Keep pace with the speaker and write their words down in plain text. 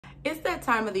It's that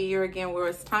time of the year again where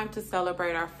it's time to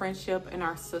celebrate our friendship and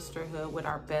our sisterhood with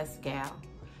our best gal.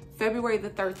 February the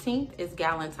 13th is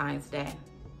GALentine's Day.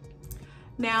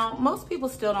 Now, most people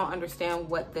still don't understand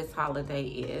what this holiday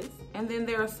is, and then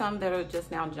there are some that are just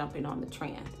now jumping on the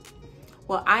trend.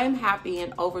 Well, I am happy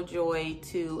and overjoyed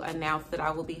to announce that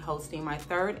I will be hosting my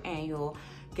 3rd annual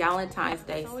GALentine's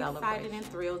Day celebration. Excited and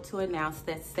thrilled to announce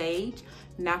that Saje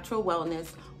Natural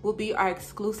Wellness will be our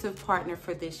exclusive partner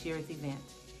for this year's event.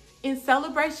 In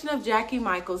celebration of Jackie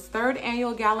Michael's 3rd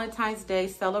annual GALentine's Day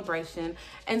celebration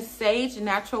and Saje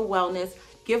Natural Wellness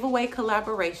Giveaway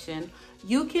Collaboration,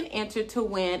 you can enter to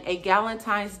win a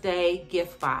GALentine's Day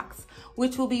gift box,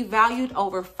 which will be valued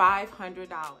over $500.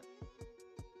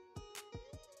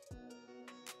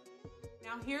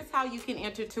 Now here's how you can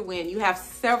enter to win. You have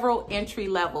several entry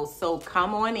levels, so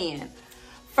come on in.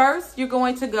 First, you're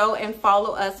going to go and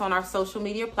follow us on our social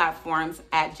media platforms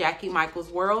at Jackie Michael's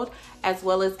World, as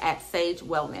well as at Saje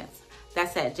Wellness.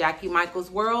 That's at Jackie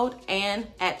Michael's World and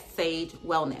at Saje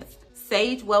Wellness.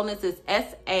 Saje Wellness is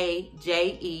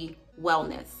S-A-J-E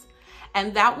Wellness.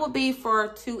 And that will be for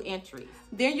 2 entries.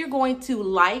 Then you're going to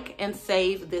like and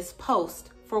save this post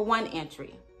for 1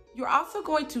 entry. You're also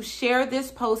going to share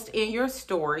this post in your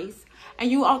stories,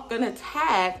 and you are going to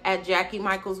tag at Jackie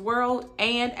Michael's World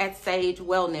and at Saje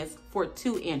Wellness for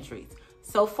 2 entries.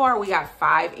 So far, we got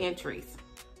 5 entries.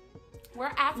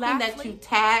 We're asking that you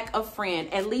tag a friend,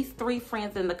 at least 3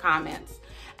 friends in the comments,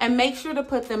 and make sure to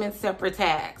put them in separate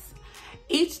tags.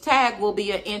 Each tag will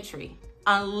be an entry.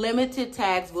 Unlimited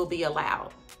tags will be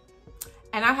allowed.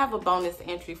 And I have a bonus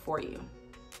entry for you.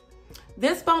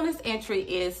 This bonus entry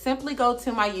is simply go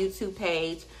to my YouTube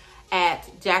page at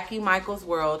Jackie Michael's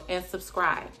World and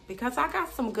subscribe, because I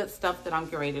got some good stuff that I'm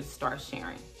getting ready to start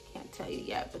sharing. Can't tell you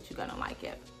yet, but you're gonna like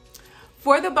it.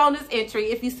 For the bonus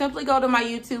entry, if you simply go to my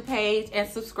YouTube page and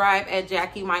subscribe at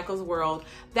Jackie Michael's World,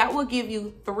 that will give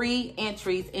you 3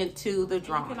 entries into the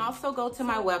drawing. You can also go to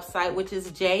my website, which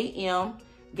is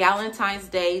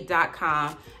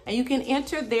jmgalentinesday.com, and you can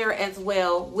enter there as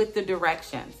well with the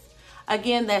directions.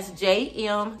 Again, that's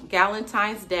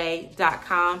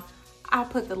jmgalentinesday.com. I'll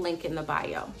put the link in the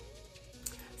bio.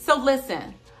 So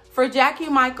listen, for Jackie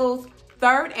Michael's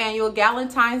 3rd annual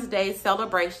GALentine's Day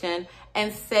celebration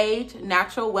and Saje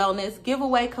Natural Wellness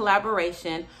Giveaway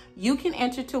Collaboration, you can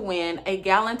enter to win a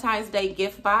GALentine's Day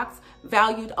gift box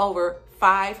valued over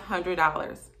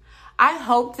 $500. I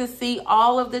hope to see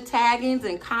all of the taggings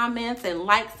and comments and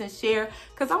likes and share,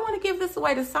 because I want to give this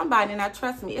away to somebody, and now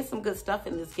trust me, it's some good stuff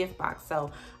in this gift box,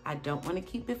 so I don't want to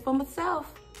keep it for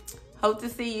myself. Hope to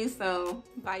see you soon.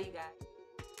 Bye, you guys.